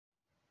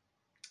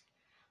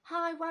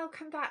Hi,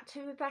 welcome back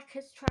to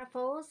Rebecca's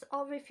Travels,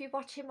 or if you're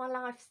watching my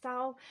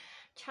lifestyle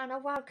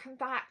channel, welcome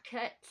back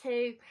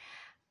to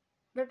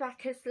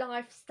Rebecca's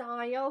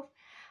Lifestyle.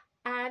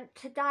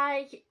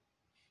 Today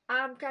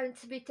I'm going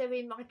to be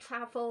doing my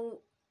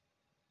travel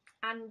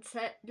and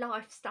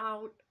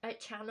lifestyle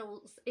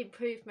channels,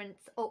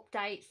 improvements,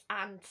 updates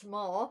and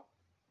more.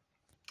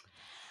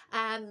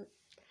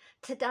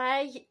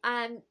 Today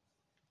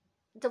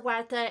the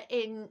weather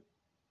in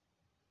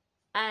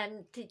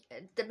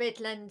the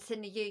Midlands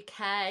in the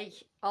UK,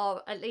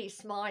 or at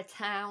least my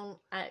town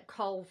at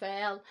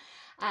Colville,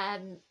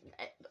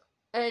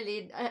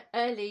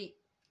 early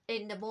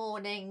in the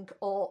morning,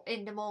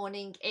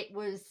 it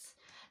was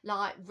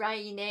like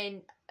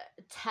raining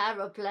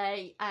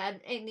terribly,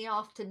 and in the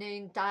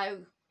afternoon though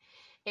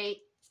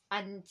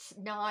and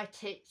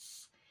night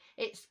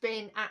it's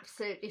been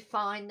absolutely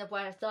fine, the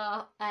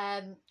weather.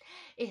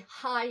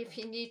 Hi, if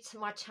you're new to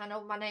my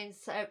channel, my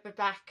name's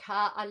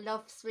Rebecca. I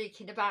love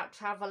speaking about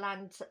travel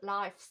and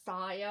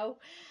lifestyle,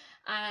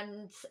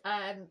 and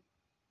I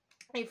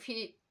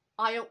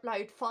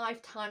upload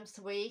 5 times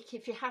a week.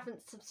 If you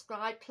haven't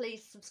subscribed,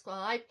 please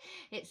subscribe.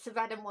 It's the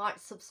red and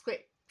white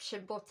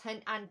subscription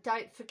button, and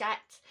don't forget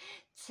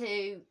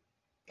to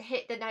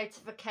hit the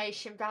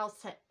notification bell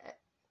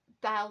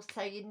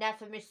so you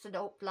never miss an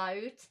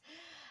upload.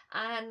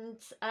 And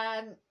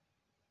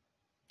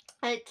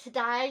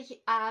today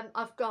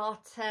I've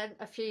got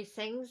a few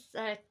things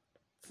that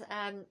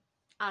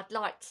I'd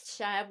like to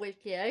share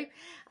with you,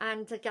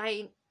 and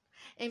again,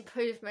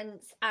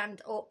 improvements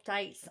and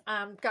updates.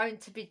 I'm going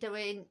to be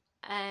doing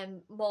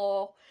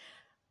more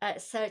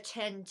search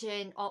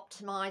engine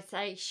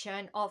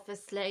optimization,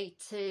 obviously,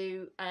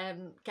 to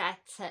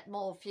get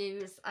more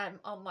views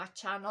on my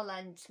channel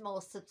and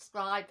more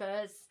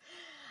subscribers,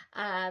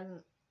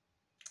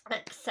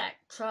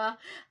 etc.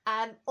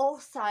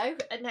 Also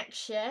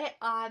next year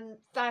I'm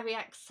very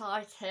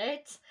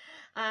excited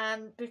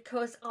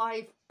because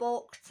I've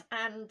booked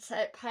and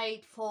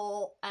paid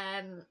for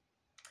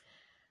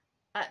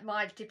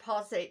my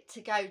deposit to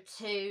go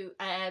to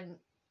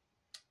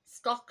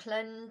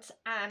Scotland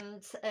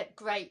and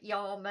Great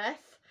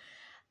Yarmouth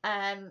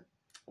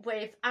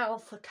with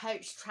Alpha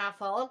Coach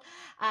Travel.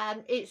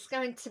 It's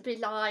going to be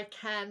like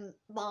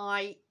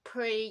my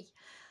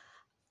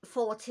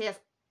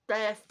pre-40th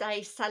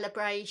birthday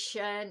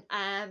celebration,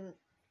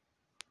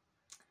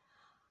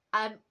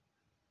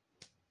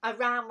 around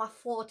my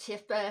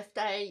 40th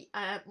birthday,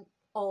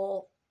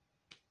 or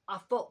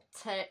I've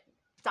booked it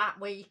that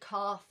week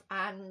off,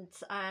 and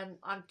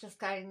I'm just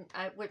going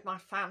with my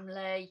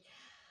family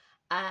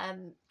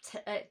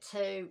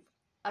to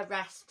a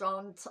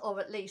restaurant, or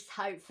at least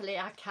hopefully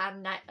I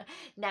can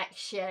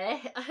next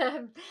year.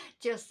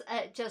 Just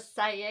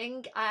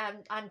saying,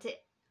 and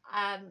it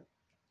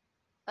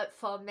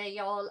for a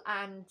meal,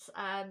 and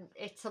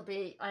it'll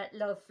be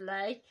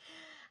lovely.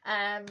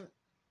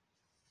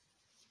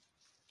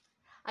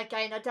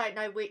 Again, I don't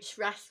know which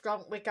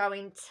restaurant we're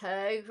going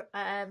to,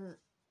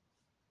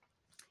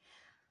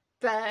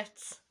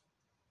 but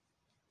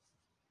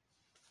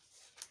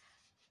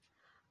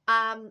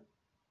I'm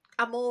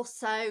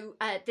also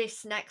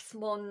this next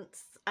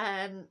month,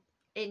 in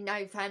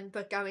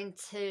November, going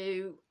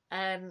to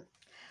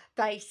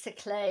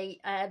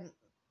basically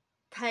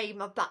pay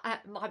my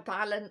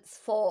balance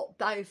for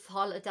both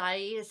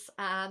holidays.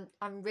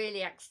 I'm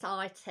really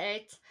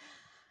excited.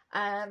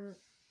 I'm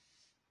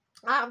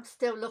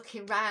still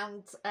looking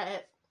round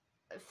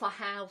for a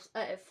house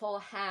at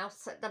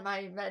the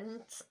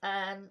moment,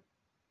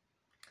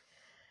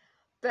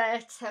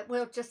 but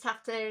we'll just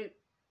have to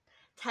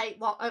take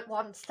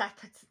one step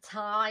at a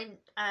time.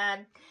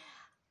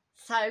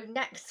 So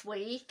next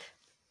week,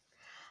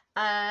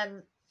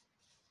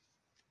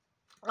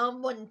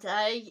 on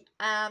Monday,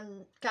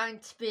 I'm going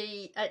to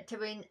be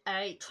doing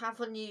a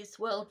Travel News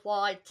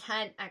Worldwide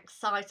 10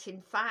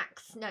 Exciting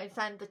Facts,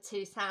 November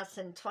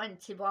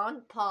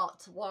 2021,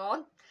 Part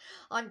 1.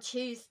 On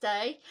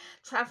Tuesday,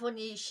 Travel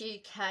News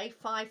UK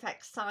 5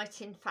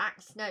 Exciting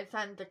Facts,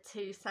 November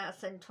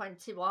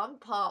 2021,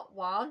 Part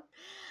 1.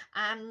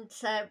 And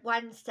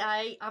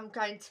Wednesday, I'm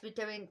going to be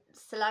doing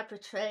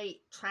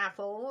Celebrity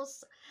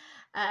Travels,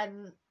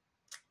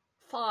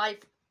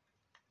 5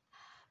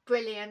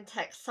 brilliant,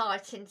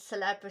 exciting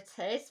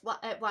celebrities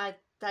where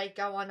they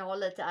go on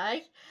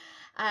holiday,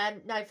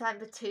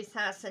 November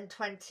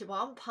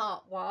 2021,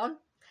 Part 1.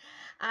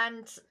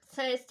 And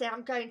Thursday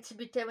I'm going to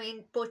be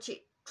doing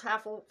Budget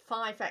Travel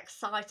 5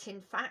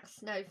 Exciting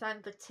Facts,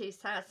 November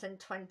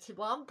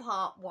 2021,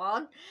 Part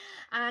 1.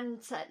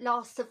 And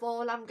last of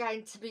all, I'm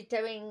going to be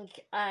doing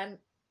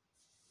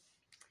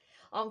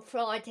on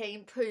Friday,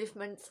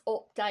 improvements,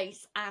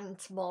 updates and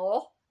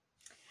more.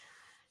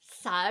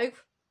 So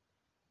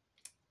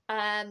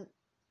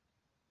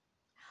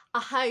I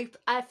hope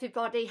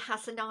everybody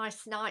has a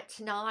nice night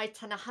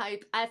tonight, and I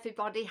hope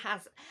everybody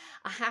has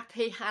a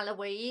happy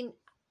Halloween,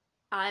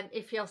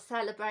 if you're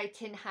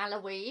celebrating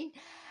Halloween.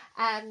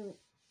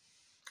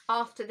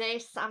 After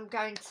this, I'm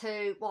going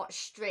to watch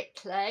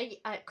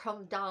Strictly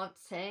Come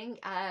Dancing,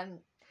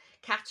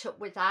 catch up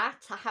with that.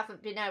 I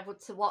haven't been able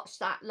to watch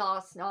that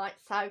last night,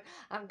 so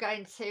I'm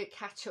going to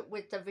catch up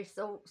with the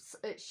results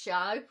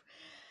show.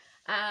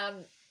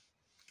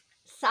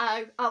 So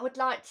I would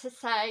like to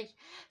say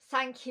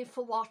thank you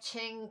for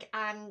watching,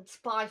 and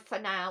bye for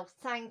now.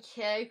 Thank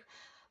you.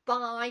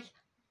 Bye.